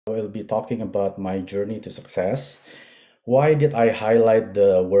We'll be talking about my journey to success. Why did I highlight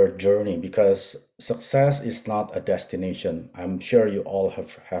the word journey? Because success is not a destination. I'm sure you all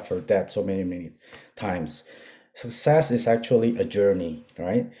have heard that so many times. Success is actually a journey,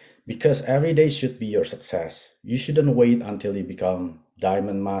 right? Because every day should be your success. You shouldn't wait until you become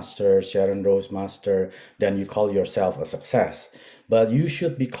Diamond Master, Sharon Rose Master, then you call yourself a success. But you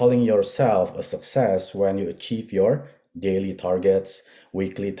should be calling yourself a success when you achieve your daily targets,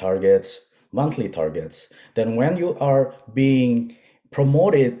 weekly targets, monthly targets. Then when you are being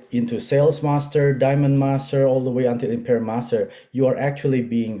promoted into sales master, diamond master, all the way until imperial master, you are actually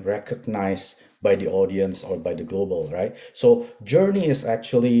being recognized by the audience or by the global, right? So journey is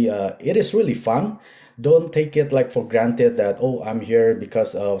actually it is really fun. Don't take it like for granted that, oh, I'm here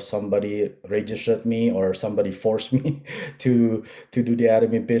because of somebody registered me or somebody forced me to do the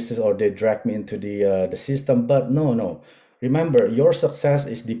Atomy business, or they dragged me into the system. But no. Remember, your success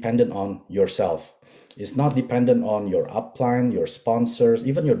is dependent on yourself. It's not dependent on your upline, your sponsors,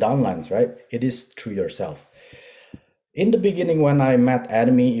 even your downlines, right? It is through yourself. In the beginning, when I met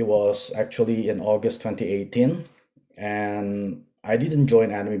Atomy, it was actually in August 2018, and I didn't join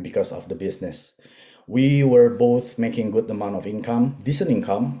Atomy because of the business. We were both making good amount of income, decent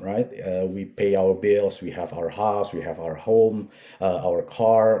income, right? We pay our bills, we have our house, we have our home, our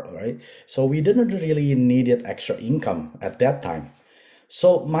car, right? So we didn't really needed extra income at that time.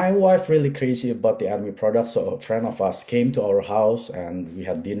 So my wife really crazy about the Atomy product. So a friend of us came to our house and we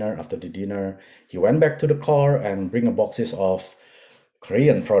had dinner. After the dinner, he went back to the car and bring a boxes of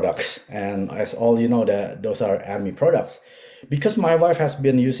Korean products. And as all you know, that those are Atomy products. Because my wife has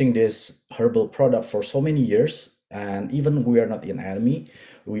been using this herbal product for so many years, and even we are not in Atomy,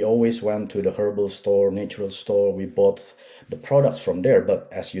 we always went to the herbal store, natural store. We bought the products from there. But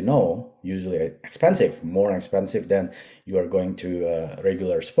as you know, usually expensive, more expensive than you are going to a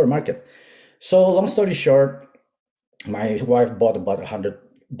regular supermarket. So long story short, my wife bought about $100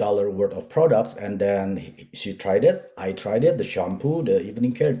 worth of products, and then she tried it. I tried it, the shampoo, the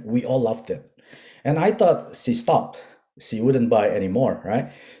evening care. We all loved it. And I thought she stopped. She wouldn't buy anymore,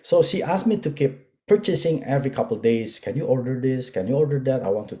 right? So she asked me to keep purchasing every couple of days. Can you order this? Can you order that? I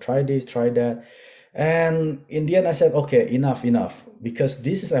want to try this, try that. And in the end, I said, okay, enough, because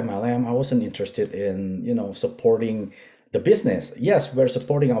this is MLM. I wasn't interested in, supporting the business. Yes, we're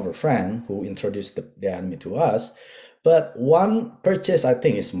supporting our friend who introduced the anime to us, but one purchase, I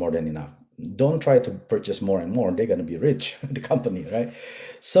think, is more than enough. Don't try to purchase more and more. They're gonna be rich, the company, right?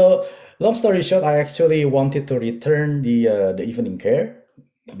 So, long story short, I actually wanted to return the evening care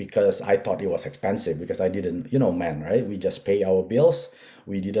because I thought it was expensive, because I didn't, man, right? We just pay our bills.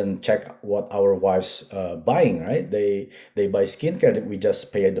 We didn't check what our wives buying, right? They buy skincare. We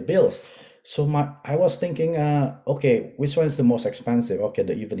just pay the bills. So I was thinking, okay, which one is the most expensive? Okay,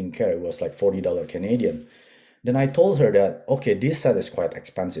 the evening care was like $40 Canadian. Then I told her that, okay, this set is quite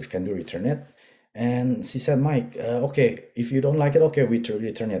expensive. Can you return it? And she said, Mike, okay, if you don't like it, okay, we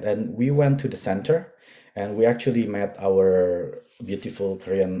return it. And we went to the center and we actually met our beautiful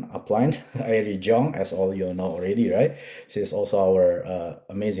Korean upline, Airi Jong, as all you know already, right? She's also our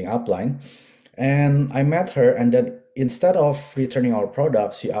amazing upline. And I met her, and then instead of returning our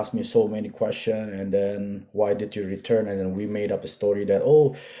products, she asked me so many questions. And then, why did you return? And then we made up a story that,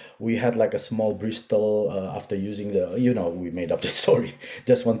 oh, we had like a small Bristol after using we made up the story.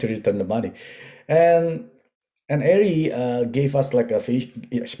 Just want to return the money. And Ari gave us like a face,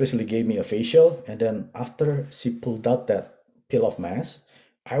 especially gave me a facial. And then after she pulled out that peel of mask,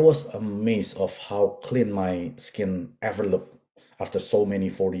 I was amazed of how clean my skin ever looked after so many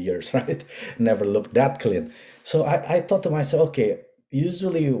 40 years, right? Never looked that clean. So I thought to myself, okay,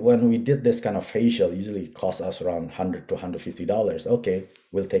 usually when we did this kind of facial, usually it costs us around 100 to $150. Okay,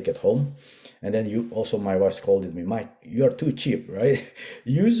 we'll take it home. And then you also, my wife scolded me, Mike, you're too cheap, right?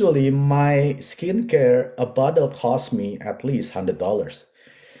 Usually my skincare, a bottle costs me at least $100.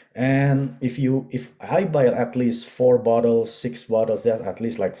 And if I buy at least 4 bottles, 6 bottles, that's at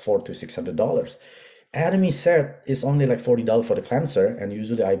least like $400 to $600. Atomy set is only like $40 for the cleanser, and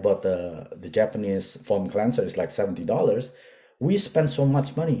usually I bought the Japanese foam cleanser is like $70. We spend so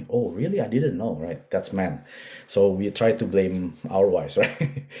much money. Oh, really? I didn't know, right? That's man. So we try to blame our wives,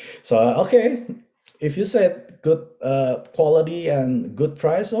 right? So okay, if you said good quality and good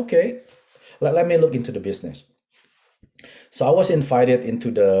price, okay, let me look into the business. So I was invited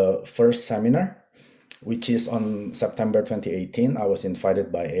into the first seminar, which is on September 2018. I was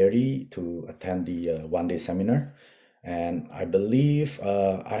invited by Ari to attend the one-day seminar. And I believe,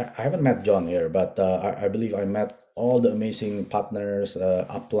 I haven't met John here, but I believe I met all the amazing partners,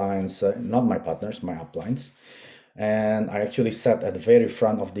 uplines, not my partners, my uplines. And I actually sat at the very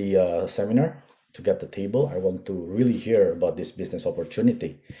front of the seminar to get the table. I want to really hear about this business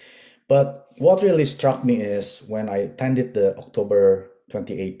opportunity. But what really struck me is when I attended the October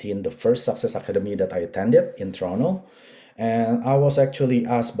 2018, the first Success Academy that I attended in Toronto. And I was actually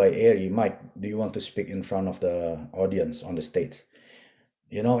asked by Ari, Mike, do you want to speak in front of the audience on the stage?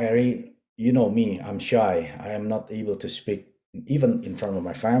 You know, Ari, you know me, I'm shy. I am not able to speak even in front of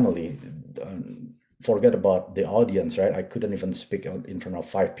my family. Forget about the audience, right? I couldn't even speak in front of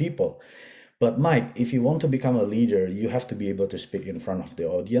 5 people. But Mike, if you want to become a leader, you have to be able to speak in front of the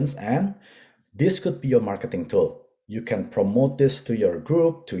audience, and this could be your marketing tool. You can promote this to your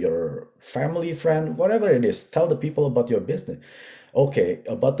group, to your family, friend, whatever it is. Tell the people about your business. Okay,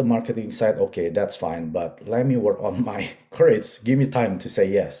 about the marketing side, okay, that's fine, but let me work on my courage. Give me time to say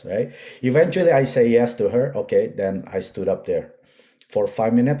yes, right? Eventually, I say yes to her. Okay, then I stood up there. For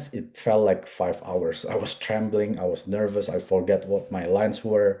 5 minutes, it felt like 5 hours. I was trembling, I was nervous, I forget what my lines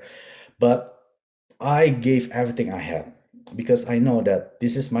were, but I gave everything I had because I know that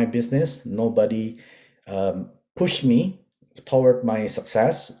this is my business. Nobody pushed me toward my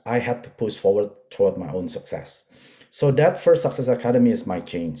success. I had to push forward toward my own success. So that first Success Academy is my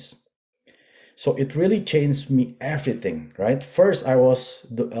change. So it really changed me everything, right? First, I was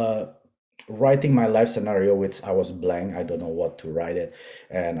writing my life scenario, which I was blank. I don't know what to write it,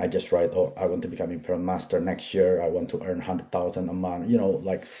 and I just write, "Oh, I want to become Imperial Master next year. I want to earn 100,000 a month." You know,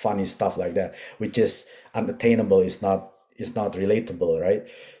 like funny stuff like that, which is unattainable. Is not relatable, right?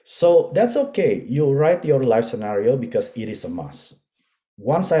 So that's okay. You write your life scenario because it is a must.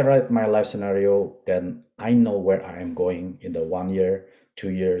 Once I write my life scenario, then I know where I am going in the 1 year, 2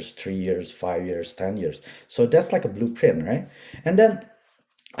 years, 3 years, 5 years, 10 years. So that's like a blueprint, right? And then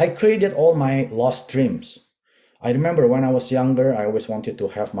I created all my lost dreams. I remember when I was younger, I always wanted to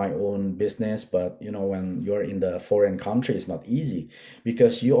have my own business, but when you're in the foreign country, it's not easy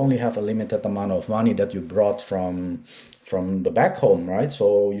because you only have a limited amount of money that you brought from the back home, right?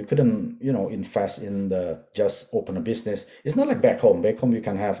 So you couldn't, invest in the just open a business. It's not like back home. Back home you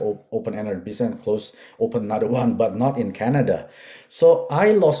can have open another business, close, open another one, but not in Canada. So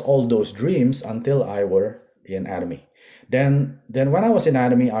I lost all those dreams until I were in Atomy. Then when I was in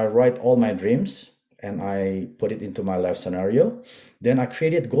Atomy, I write all my dreams and I put it into my life scenario. Then I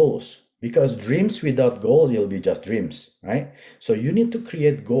created goals because dreams without goals, it'll be just dreams, right? So you need to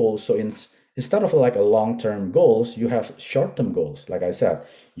create goals. So instead of like a long-term goals, you have short-term goals. Like I said,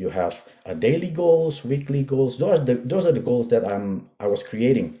 you have a daily goals, weekly goals. Those are the goals that I was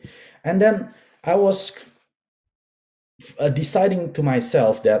creating, and then I was deciding to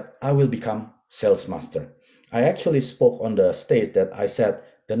myself that I will become sales master. I actually spoke on the stage that I said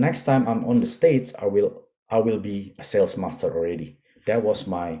the next time I'm on the stage, I will be a sales master already. That was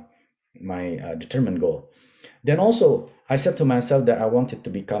my determined goal. Then also I said to myself that I wanted to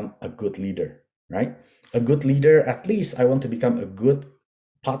become a good leader, right? A good leader, at least I want to become a good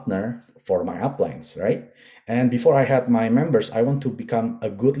partner for my uplines, right? And before I had my members, I want to become a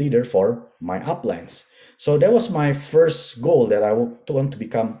good leader for my uplines. So that was my first goal, that I want to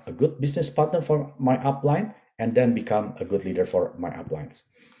become a good business partner for my upline and then become a good leader for my uplines.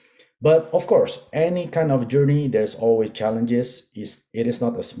 But of course, any kind of journey, there's always challenges. It is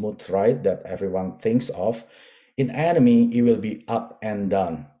not a smooth ride that everyone thinks of. In Atomy, it will be up and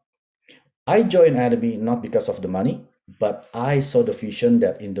down. I joined Atomy not because of the money, but I saw the vision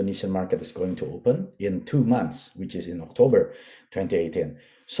that Indonesian market is going to open in 2 months, which is in October 2018.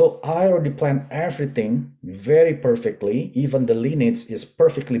 So I already planned everything very perfectly. Even the lineage is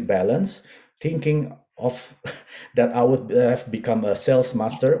perfectly balanced, thinking of that I would have become a sales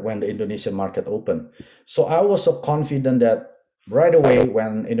master when the Indonesian market opened. So I was so confident that right away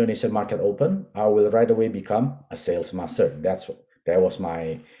when Indonesian market opened, I will right away become a sales master. That was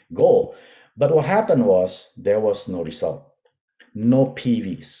my goal. But what happened was there was no result, no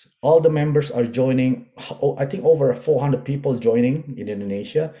PVs. All the members are joining. I think over 400 people joining in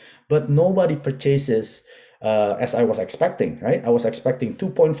Indonesia, but nobody purchases as I was expecting, right? I was expecting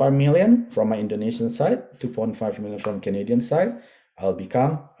 2.5 million from my Indonesian side, 2.5 million from Canadian side. I'll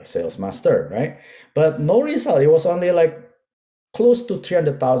become a sales master, right? But no result. It was only like close to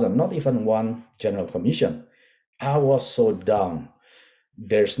 300,000, not even one general commission. I was so down.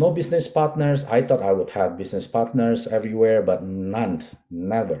 There's no business partners. I thought I would have business partners everywhere, but none,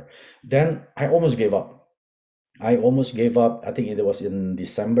 never. Then I almost gave up. I almost gave up. I think it was in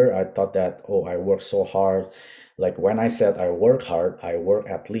December. I thought that, oh, I work so hard. Like when I said I work hard, I work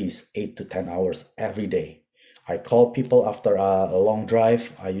at least 8 to 10 hours every day. I call people after a long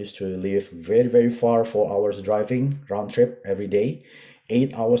drive. I used to live very, very far, 4 hours driving round trip every day.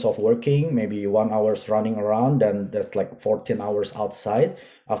 8 hours of working, maybe 1 hour's running around, then that's like 14 hours outside.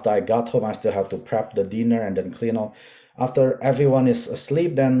 After I got home, I still have to prep the dinner and then clean up. After everyone is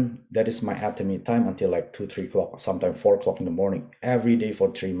asleep, then that is my Atomy time until like 2, 3 o'clock, sometimes 4 o'clock in the morning, every day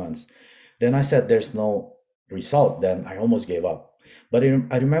for 3 months. Then I said there's no result. Then I almost gave up. But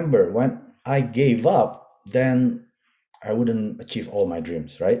I remember when I gave up, then I wouldn't achieve all my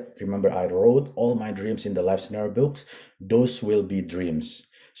dreams, right? Remember, I wrote all my dreams in the life scenario books. Those will be dreams.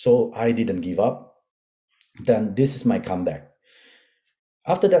 So I didn't give up. Then this is my comeback.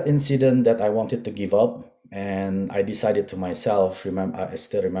 After that incident that I wanted to give up, and I decided to myself, remember, I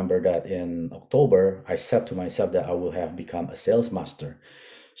still remember that in October, I said to myself that I will have become a sales master.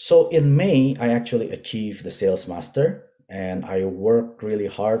 So in May, I actually achieved the sales master, and I worked really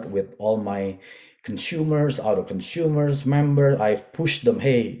hard with all my consumers, auto consumers, members. I pushed them,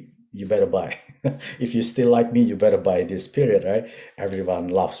 hey, you better buy. If you still like me, you better buy this period, right? Everyone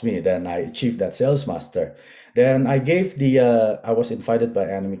loves me. Then I achieved that sales master. Then I gave I was invited by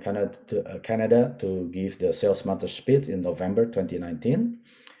Enemy Canada to give the sales master speech in November 2019.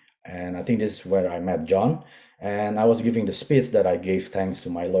 And I think this is where I met John. And I was giving the speech that I gave thanks to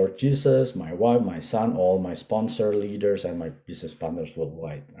my Lord Jesus, my wife, my son, all my sponsor leaders, and my business partners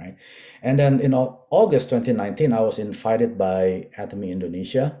worldwide, right? And then in August 2019, I was invited by Atomy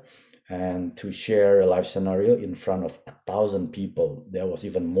Indonesia and to share a live scenario in front of 1,000 people. There was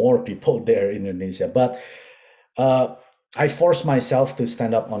even more people there in Indonesia, but uh, I forced myself to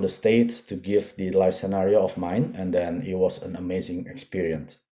stand up on the stage to give the live scenario of mine, and then it was an amazing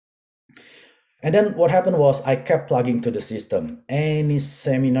experience. And then what happened was I kept plugging to the system. Any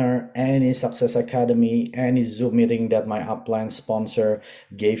seminar, any Success Academy, any Zoom meeting that my upline sponsor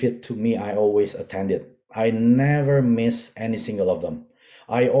gave it to me, I always attended. I never miss any single of them.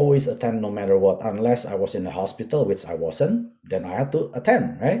 I always attend no matter what, unless I was in the hospital, which I wasn't, then I had to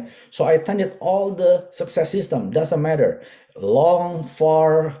attend, right? So I attended all the success system, doesn't matter. Long,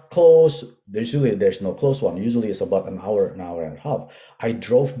 far, close, usually there's no close one. Usually it's about an hour and a half. I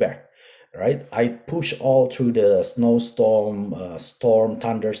drove back, right? I push all through the snowstorm, storm,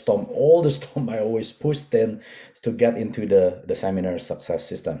 thunderstorm, all the storm. I always push then to get into the seminar success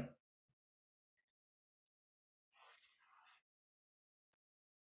system.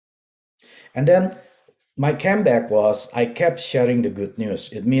 And then my comeback was I kept sharing the good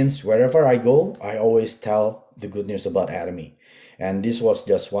news. It means wherever I go, I always tell the good news about Atomy. And this was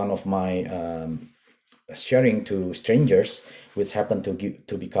just one of my sharing to strangers, which happened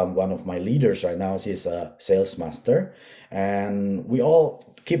to become one of my leaders right now. She's a sales master, and we all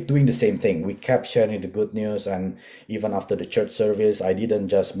keep doing the same thing. We kept sharing the good news, and even after the church service, I didn't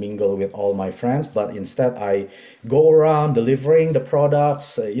just mingle with all my friends, but instead I go around delivering the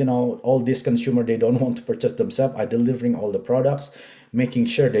products. All these consumer they don't want to purchase themselves. I delivering all the products, making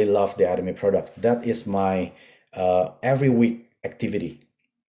sure they love the Atomy products. That is my every week activity.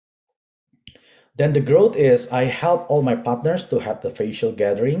 Then the growth is I help all my partners to have the facial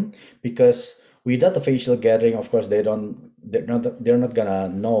gathering, because without the facial gathering, of course, they're not gonna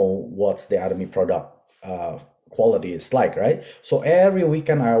know what's the Atomy product quality is like, right? So every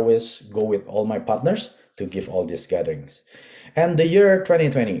weekend I always go with all my partners to give all these gatherings. And the year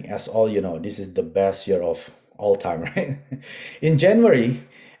 2020, as all you know, this is the best year of all time, right? In January,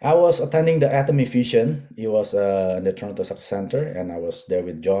 I was attending the Atomy Fusion. It was in the Toronto Success Center, and I was there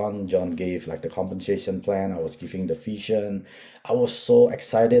with John. John gave like the compensation plan. I was giving the fusion. I was so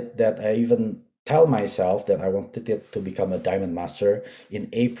excited that I even tell myself that I wanted it to become a Diamond Master in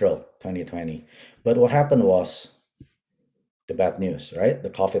April 2020. But what happened was the bad news, right? The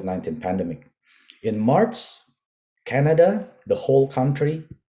COVID-19 pandemic. In March, Canada, the whole country,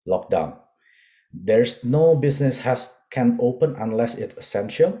 locked down. There's no business has can open unless it's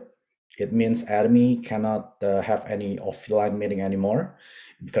essential. It means Atomy cannot have any offline meeting anymore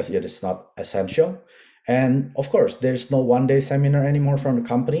because it is not essential. And of course, there's no one-day seminar anymore from the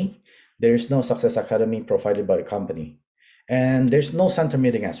company. There's no Success Academy provided by the company. And there's no center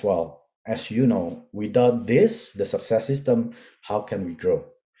meeting as well. As you know, without this, the success system, how can we grow?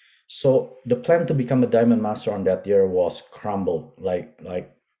 So the plan to become a diamond master on that year was crumbled, like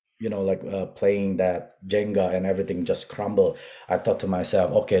playing that Jenga and everything just crumbled. I thought to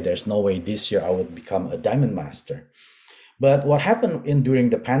myself, okay, there's no way this year I would become a diamond master. But what happened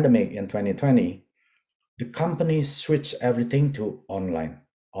during the pandemic in 2020, the company switched everything to online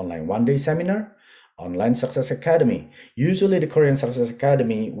one-day seminar, online Success Academy. Usually the Korean Success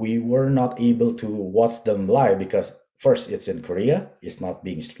Academy, we were not able to watch them live because first it's in Korea, it's not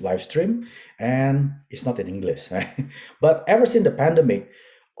being live streamed, and it's not in English, right? But ever since the pandemic,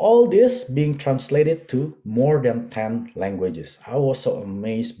 All this being translated to more than 10 languages. I was so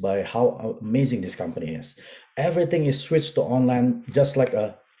amazed by how amazing this company is. Everything is switched to online just like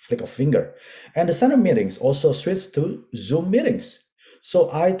a flick of finger. And the center meetings also switched to Zoom meetings.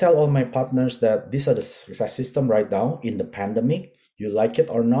 So I tell all my partners that these are the success system right now in the pandemic. You like it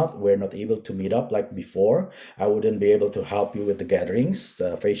or not, we're not able to meet up like before. I wouldn't be able to help you with the gatherings,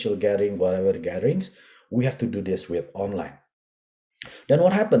 facial gathering, whatever the gatherings. We have to do this with online. Then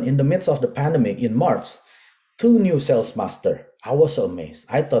what happened in the midst of the pandemic in March? Two new sales master. I was so amazed.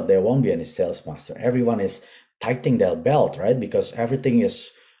 I thought there won't be any sales master. Everyone is tightening their belt, right? Because everything is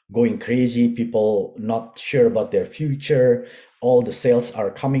going crazy. People not sure about their future. All the sales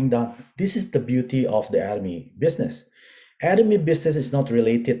are coming down. This is the beauty of the Atomy business. Atomy business is not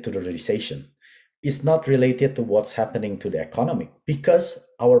related to the recession. It's not related to what's happening to the economy because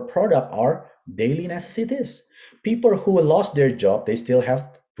our product are daily necessities. People who lost their job, they still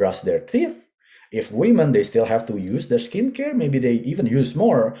have to brush their teeth. If women, they still have to use their skincare. Maybe they even use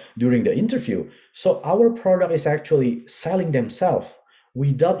more during the interview. So our product is actually selling themselves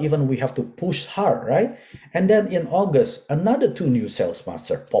without even we have to push hard, right? And then in August, another two new sales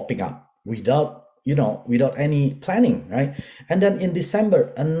master popping up without without any planning, right? And then in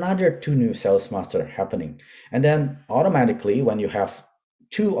December, another two new sales master happening. And then automatically, when you have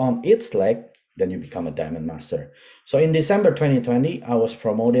two on each leg, then you become a diamond master. So in December 2020, I was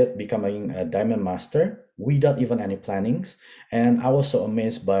promoted becoming a diamond master without even any plannings. And I was so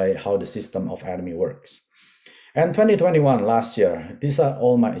amazed by how the system of Atomy works. And 2021, last year, these are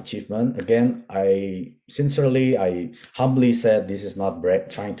all my achievements. Again, I humbly said this is not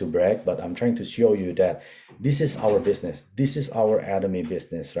trying to brag, but I'm trying to show you that this is our business. This is our Atomy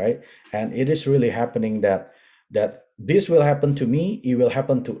business, right? And it is really happening that this will happen to me. It will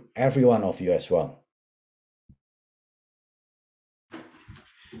happen to every one of you as well.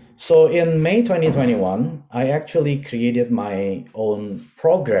 So in May 2021, I actually created my own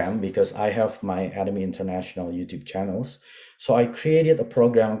program because I have my Atomy International YouTube channels. So I created a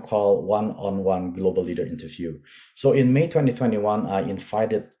program called One-on-One Global Leader Interview. So in May 2021, I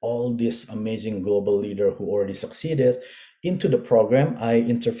invited all these amazing global leaders who already succeeded into the program. I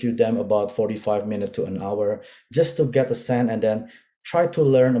interviewed them about 45 minutes to an hour just to get a sense and then try to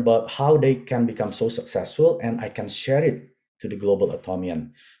learn about how they can become so successful and I can share it to the global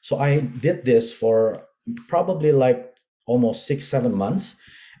Atomian. So I did this for probably like almost 6, 7 months.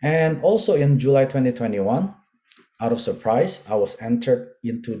 And also in July 2021, out of surprise, I was entered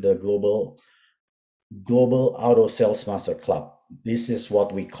into the Global Auto Sales Master Club. This is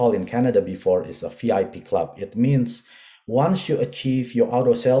what we call in Canada before is a VIP club. It means once you achieve your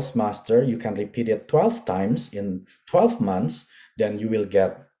auto sales master, you can repeat it 12 times in 12 months, then you will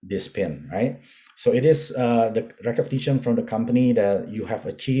get this pin, right? So it is the recognition from the company that you have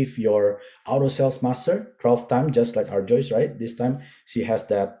achieved your auto sales master 12 times, just like our Joyce, right? This time she has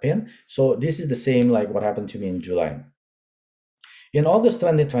that pin. So this is the same like what happened to me in July. In August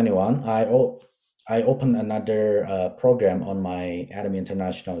 2021, I opened another program on my Atomy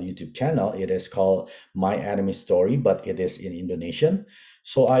International YouTube channel. It is called My Atomy Story, but it is in Indonesian.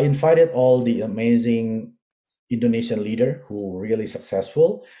 So I invited all the amazing Indonesian leader who really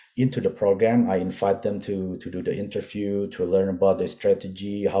successful into the program. I invite them to do the interview, to learn about the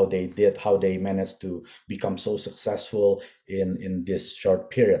strategy, how they managed to become so successful in this short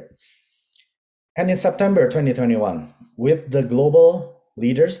period. And in September 2021, with the global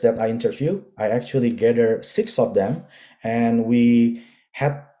leaders that I interviewed, I actually gathered six of them and we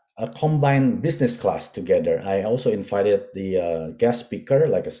had a combined business class together. I also invited the guest speaker,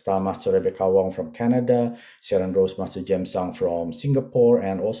 like a Star Master Rebecca Wong from Canada, Sharon Rose Master James Sang from Singapore,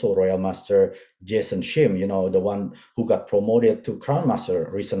 and also Royal Master Jason Shim, the one who got promoted to Crown Master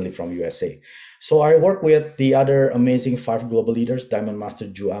recently from USA. So I work with the other amazing five global leaders, Diamond Master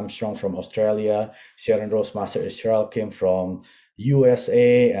Drew Armstrong from Australia, Sharon Rose Master Israel Kim from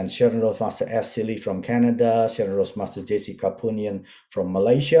USA, and Sharon Rose Master S. Silly from Canada, Sharon Rose Master JC Kapunian from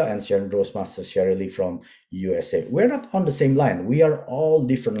Malaysia, and Sharon Rose Master Sherry Lee from USA. We're not on the same line. We are all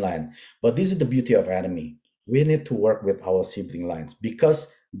different line. But this is the beauty of Atomy. We need to work with our sibling lines because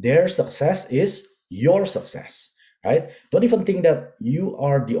their success is your success, right? Don't even think that you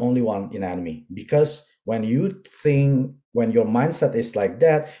are the only one in Atomy because when your mindset is like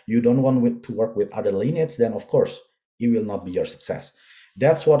that, you don't want to work with other lineage, then of course, it will not be your success.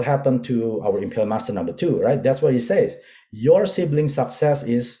 That's what happened to our Imperial Master number 2, right? That's what he says. Your sibling success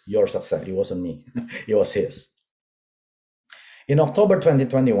is your success. It wasn't me. It was his. In October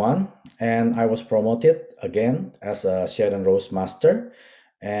 2021, and I was promoted again as a Sharon Rose Master.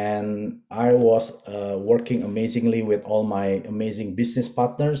 and I was working amazingly with all my amazing business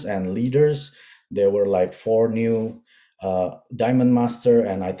partners and leaders. There were like four new diamond master,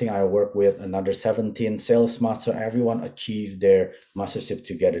 and I think I worked with another 17 sales master. Everyone achieved their mastership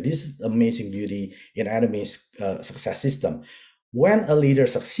together. This is amazing beauty in Atomy's success system. When a leader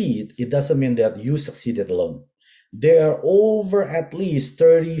succeeds, it doesn't mean that you succeeded alone. There are over at least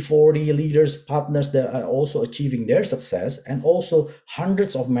 30, 40 leaders, partners that are also achieving their success, and also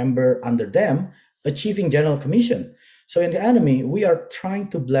hundreds of members under them achieving general commission. So in the Atomy, we are trying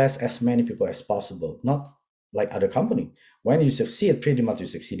to bless as many people as possible, not like other company. When you succeed, pretty much you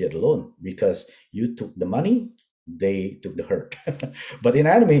succeeded alone because you took the money, they took the hurt. But in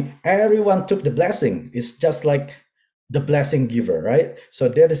Atomy, everyone took the blessing. It's just like the blessing giver, right? So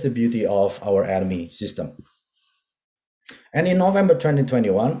that is the beauty of our Atomy system. And in November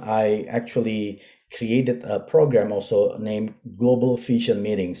 2021, I actually created a program also named Global Vision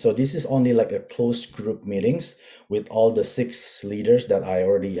Meeting. So this is only like a closed group meetings with all the 6 leaders that I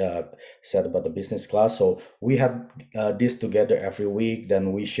already said about the business class. So we had this together every week.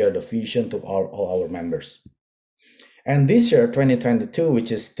 Then we share the vision to all our members. And this year, 2022,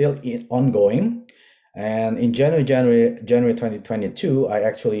 which is still ongoing, and in January 2022, I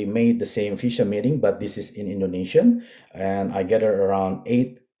actually made the same vision meeting, but this is in Indonesian, and I gathered around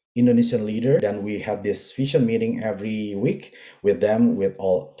 8 Indonesian leaders. Then we have this vision meeting every week with them, with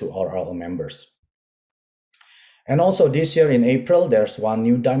all our members. And also this year in April, there's one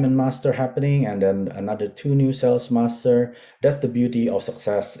new Diamond Master happening, and then another 2 new Sales Master. That's the beauty of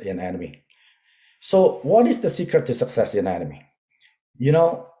success in Atomy. So what is the secret to success in Atomy? You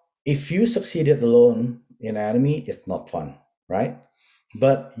know, if you succeeded alone in Atomy, it's not fun, right?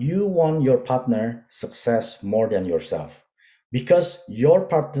 But you want your partner success more than yourself because your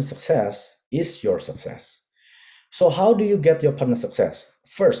partner success is your success. So how do you get your partner success?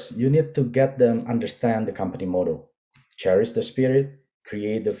 First, you need to get them understand the company motto. Cherish the spirit,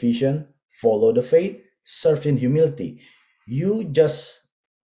 create the vision, follow the faith, serve in humility. You just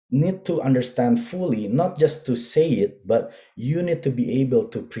need to understand fully, not just to say it, but you need to be able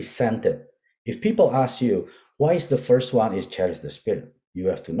to present it. If people ask you, why is the first one is cherish the spirit? You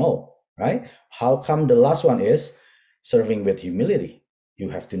have to know, right? How come the last one is serving with humility? You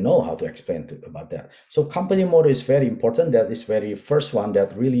have to know how to explain about that. So company motto is very important. That is very first one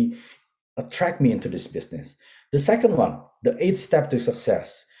that really attract me into this business. The second one, the 8 step to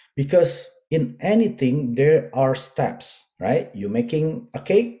success, because in anything there are steps, right? You making a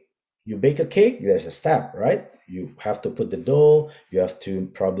cake, you bake a cake, there's a step, right? You have to put the dough, you have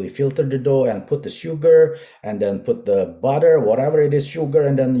to probably filter the dough and put the sugar and then put the butter, whatever it is, sugar,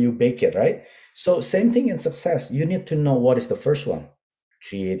 and then you bake it, right? So same thing in success. You need to know what is the first one.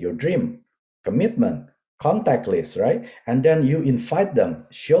 Create your dream, commitment, contact list, right? And then you invite them,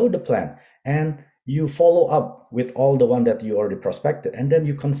 show the plan, and you follow up with all the one that you already prospected, and then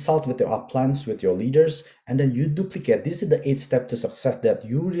you consult with your plans with your leaders, and then you duplicate. This is the 8 step to success that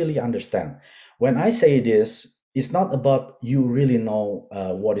you really understand. When I say this, it's not about you really know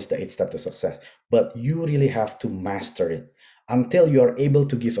what is the 8 step to success, but you really have to master it until you are able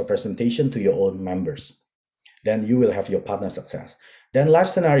to give a presentation to your own members. Then you will have your partner success. Then life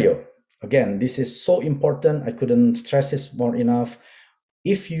scenario. Again, this is so important. I couldn't stress this more enough.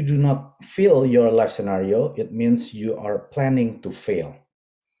 If you do not fill your life scenario, it means you are planning to fail.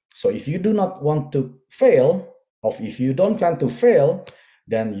 So if you do not want to fail, or if you don't plan to fail,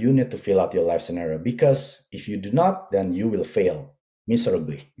 then you need to fill out your life scenario, because if you do not, then you will fail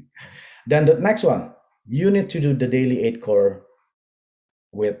miserably. Then the next one, you need to do the daily 8 core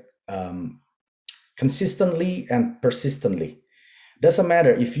with consistently and persistently. Doesn't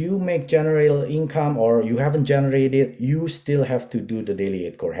matter if you make general income or you haven't generated, you still have to do the daily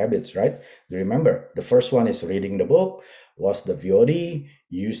 8 core habits, right? Remember, the first one is reading the book, watch the VOD,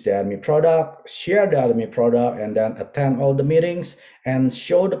 use the Atomy product, share the Atomy product, and then attend all the meetings and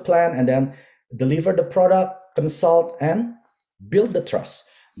show the plan, and then deliver the product, consult, and build the trust.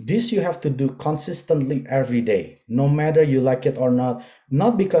 This you have to do consistently every day, no matter you like it or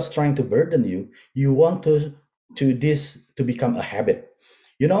not because trying to burden you. You want to this to become a habit.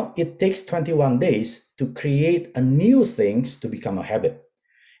 You know, it takes 21 days to create a new things to become a habit.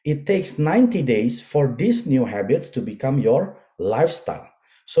 It takes 90 days for these new habits to become your lifestyle.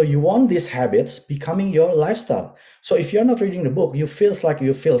 So you want these habits becoming your lifestyle. So if you're not reading the book, you feel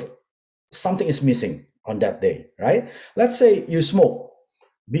something is missing on that day, right? Let's say you smoke.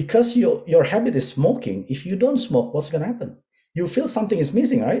 Because your habit is smoking, if you don't smoke, what's going to happen? You feel something is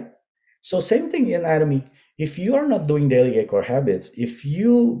missing, right? So same thing in Atomy. If you are not doing daily core habits, if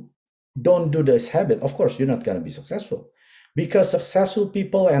you don't do this habit, of course, you're not going to be successful. Because successful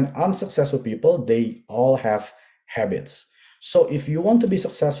people and unsuccessful people, they all have habits. So if you want to be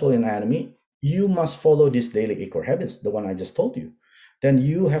successful in Atomy, you must follow these daily core habits, the one I just told you. Then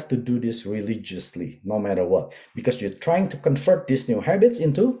you have to do this religiously, no matter what, because you're trying to convert these new habits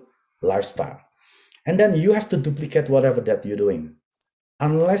into lifestyle. And then you have to duplicate whatever that you're doing.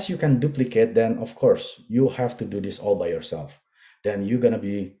 Unless you can duplicate, then of course you have to do this all by yourself. Then you're gonna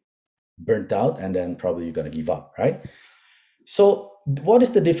be burnt out, and then probably you're gonna give up, right? So what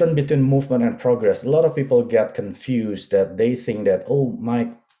is the difference between movement and progress? A lot of people get confused that they think that, oh,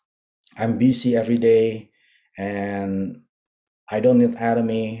 Mike, I'm busy every day and I don't need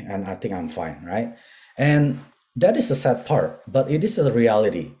Atomy and I think I'm fine, right? And that is a sad part, but it is a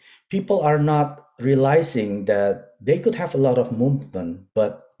reality. People are not realizing that they could have a lot of movement,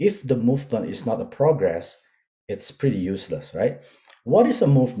 but if the movement is not a progress, it's pretty useless, right? What is a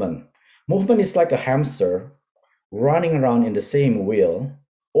movement? Movement is like a hamster running around in the same wheel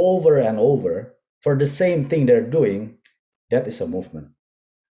over and over for the same thing they're doing. That is a movement.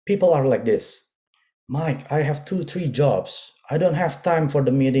 People are like this. Mike, I have two, three jobs. I don't have time for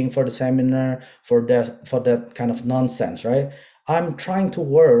the meeting, for the seminar, for that kind of nonsense, right? I'm trying to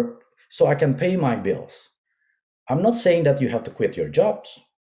work so I can pay my bills. I'm not saying that you have to quit your jobs,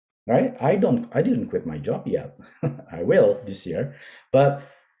 right? I didn't quit my job yet. I will this year. But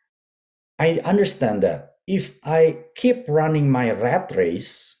I understand that if I keep running my rat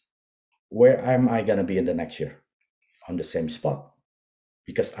race, where am I gonna be in the next year? On the same spot.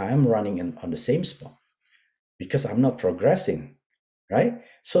 Because I am running on the same spot. Because I'm not progressing, right?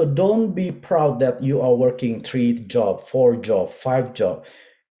 So don't be proud that you are working 3 job, 4 job, 5 job.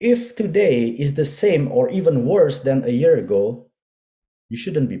 If today is the same or even worse than a year ago, you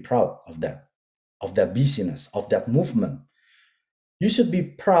shouldn't be proud of that busyness, of that movement. You should be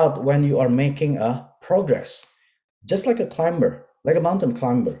proud when you are making a progress, just like a climber, like a mountain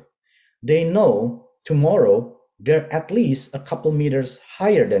climber. They know tomorrow they're at least a couple meters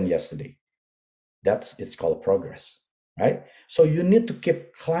higher than yesterday. That's it's called progress, right? So you need to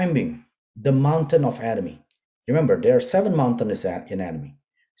keep climbing the mountain of Atomy. Remember, there are 7 mountains in Atomy: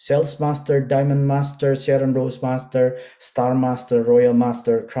 Sales Master, Diamond Master, Sharon Rose Master, Star Master, Royal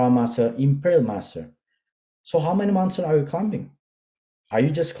Master, Crown Master, Imperial Master. So how many mountains are you climbing? Are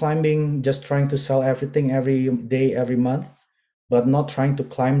you just climbing, just trying to sell everything every day, every month, but not trying to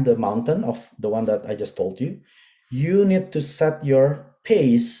climb the mountain of the one that I just told you? You need to set your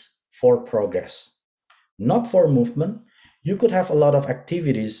pace for progress, not for movement. You could have a lot of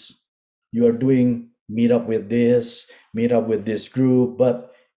activities. You are doing meet up with this group,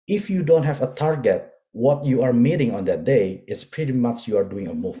 but if you don't have a target, what you are meeting on that day is pretty much you are doing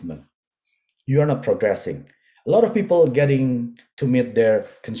a movement. You are not progressing. A lot of people getting to meet their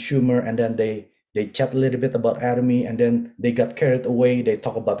consumer, and then they chat a little bit about Atomy, and then they got carried away. They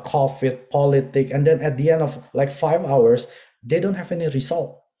talk about COVID, politics, and then at the end of like 5 hours, they don't have any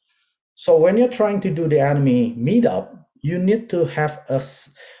result. So when you're trying to do the Atomy meetup, you need to have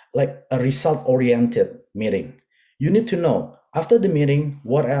like a result oriented meeting. You need to know after the meeting,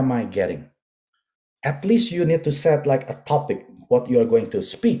 what am I getting? At least you need to set like a topic, what you are going to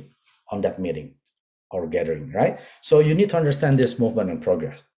speak on that meeting or gathering, right? So you need to understand this movement and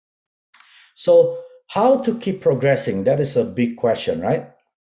progress. So how to keep progressing? That is a big question, right?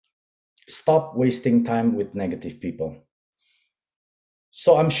 Stop wasting time with negative people.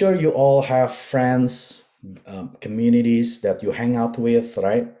 So I'm sure you all have friends, communities that you hang out with,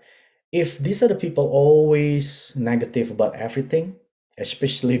 right? If these are the people always negative about everything,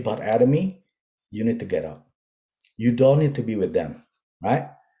 especially about Atomy, you need to get out. You don't need to be with them, right?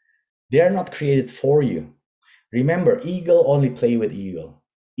 They are not created for you. Remember, eagle only play with eagle.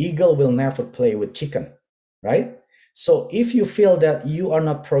 Eagle will never play with chicken, right? So if you feel that you are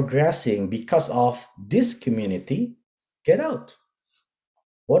not progressing because of this community, get out.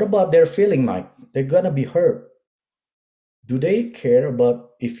 What about their feeling, Mike? They're gonna be hurt. Do they care about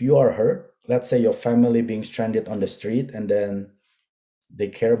if you are hurt? Let's say your family being stranded on the street, and then they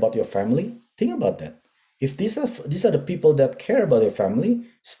care about your family. Think about that. If these are the people that care about your family,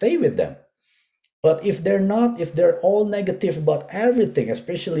 stay with them. But if they're not, if they're all negative about everything,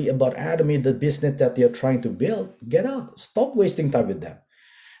 especially about Atomy, the business that you're trying to build, get out. Stop wasting time with them.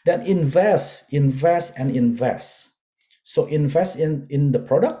 Then invest, and invest. So invest in the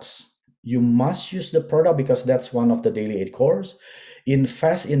products. You must use the product because that's one of the daily 8 cores.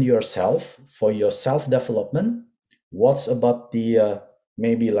 Invest in yourself for your self development. What's about the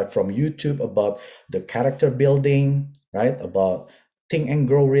maybe like from YouTube about the character building, right? About Think and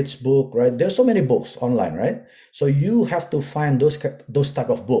Grow Rich book, right? There's so many books online, right? So you have to find those type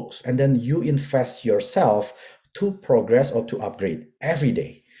of books, and then you invest yourself to progress or to upgrade every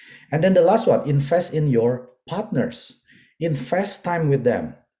day. And then the last one, invest in your partners. Invest time with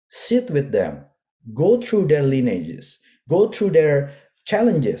them, sit with them, go through their lineages, go through their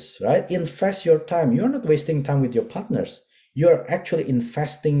challenges, right? Invest your time. You're not wasting time with your partners. You're actually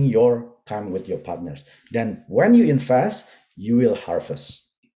investing your time with your partners. Then when you invest, you will harvest.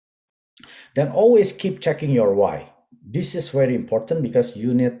 Then always keep checking your why. This is very important because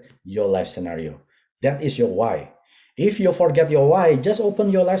you need your life scenario. That is your why. If you forget your why, just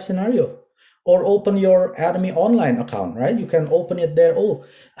open your life scenario or open your Atomy online account, right? You can open it there. Oh,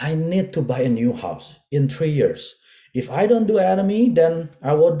 I need to buy a new house in 3 years. If I don't do Atomy, then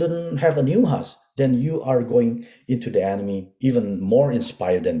I wouldn't have a new house. Then you are going into the Atomy even more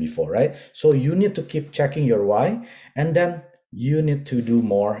inspired than before, right? So you need to keep checking your why, and then you need to do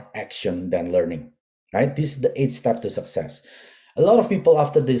more action than learning, right? This is the 8 step to success. A lot of people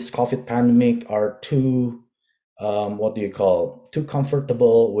after this COVID pandemic are too, too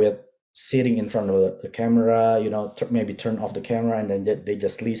comfortable with sitting in front of the camera, maybe turn off the camera and then they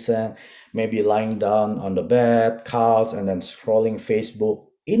just listen, maybe lying down on the bed, couch, and then scrolling Facebook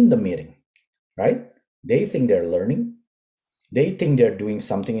in the meeting, right? They think they're learning. They think they're doing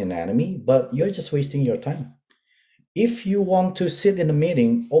something in Atomy, but you're just wasting your time. If you want to sit in a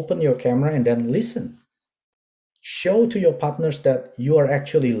meeting, open your camera and then listen. Show to your partners that you are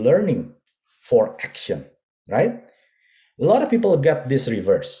actually learning for action, right? A lot of people get this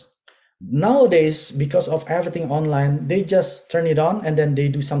reverse. Nowadays, because of everything online, they just turn it on and then they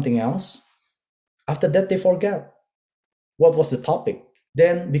do something else. After that, they forget what was the topic.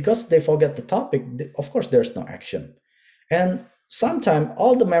 Then because they forget the topic, of course, there's no action. And sometimes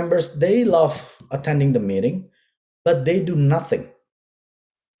all the members, they love attending the meeting, but they do nothing.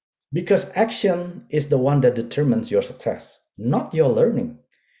 Because action is the one that determines your success, not your learning.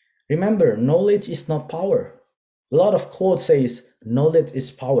 Remember, knowledge is not power. A lot of quotes says knowledge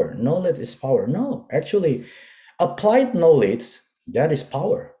is power. Knowledge is power. No, actually, applied knowledge, that is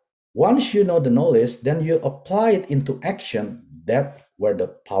power. Once you know the knowledge, then you apply it into action. That's where the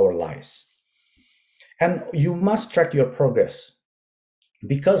power lies. And you must track your progress,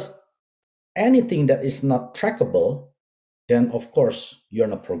 because anything that is not trackable, then of course you're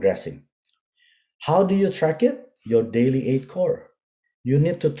not progressing. How do you track it? Your daily 8 core. You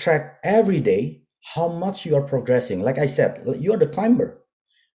need to track every day how much you are progressing. Like I said, you're the climber.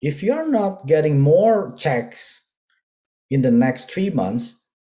 If you're not getting more checks in the next 3 months,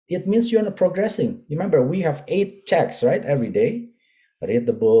 it means you're not progressing. Remember, we have 8 checks, right? Every day. Read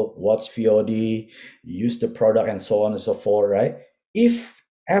the book, watch VOD, use the product, and so on and so forth, right? If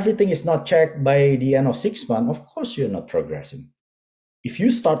everything is not checked by the end of 6 months, of course you're not progressing. If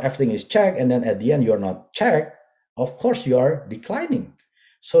you start everything is checked and then at the end you're not checked, of course you are declining.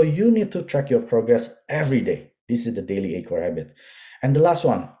 So you need to track your progress every day. This is the daily 8 core habit. And the last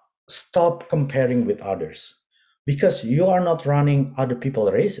one, stop comparing with others, because you are not running other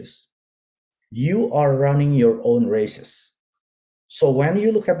people's races. You are running your own races. So when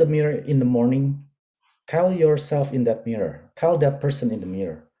you look at the mirror in the morning, tell yourself in that mirror, tell that person in the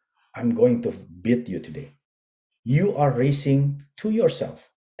mirror, I'm going to beat you today. You are racing to yourself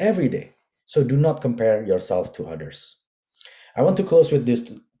every day. So do not compare yourself to others. I want to close with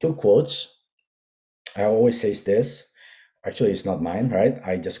these 2 quotes. I always say this. Actually, it's not mine, right?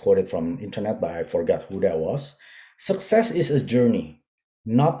 I just quoted from internet, but I forgot who that was. Success is a journey,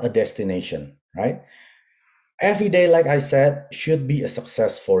 not a destination, right? Every day, like I said, should be a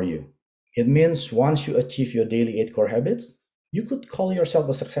success for you. It means once you achieve your daily 8 core habits, you could call yourself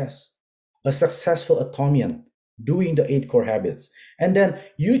a success, a successful Atomian doing the 8 core habits. And then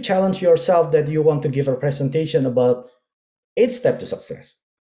you challenge yourself that you want to give a presentation about 8 steps to success.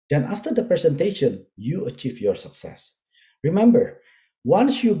 Then after the presentation, you achieve your success. Remember,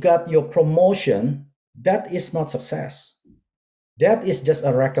 once you got your promotion, that is not success. That is just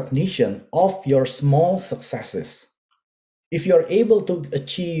a recognition of your small successes. If you're able to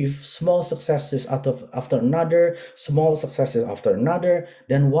achieve small successes after another, small successes after another,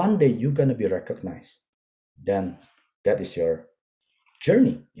 then one day you're going to be recognized. Then that is your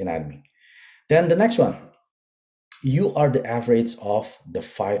journey in Atomy. Then the next one, you are the average of the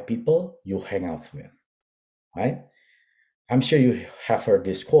 5 people you hang out with, right? I'm sure you have heard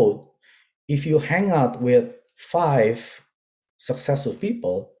this quote. If you hang out with 5 successful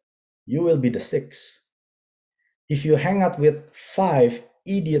people, you will be the 6th. If you hang out with 5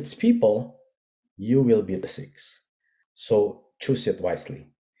 idiots people, you will be the 6th. So choose it wisely.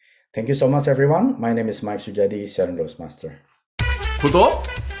 Thank you so much, everyone. My name is Mike Surjadi, Sharon Rose Master. 구독,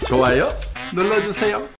 좋아요 눌러주세요.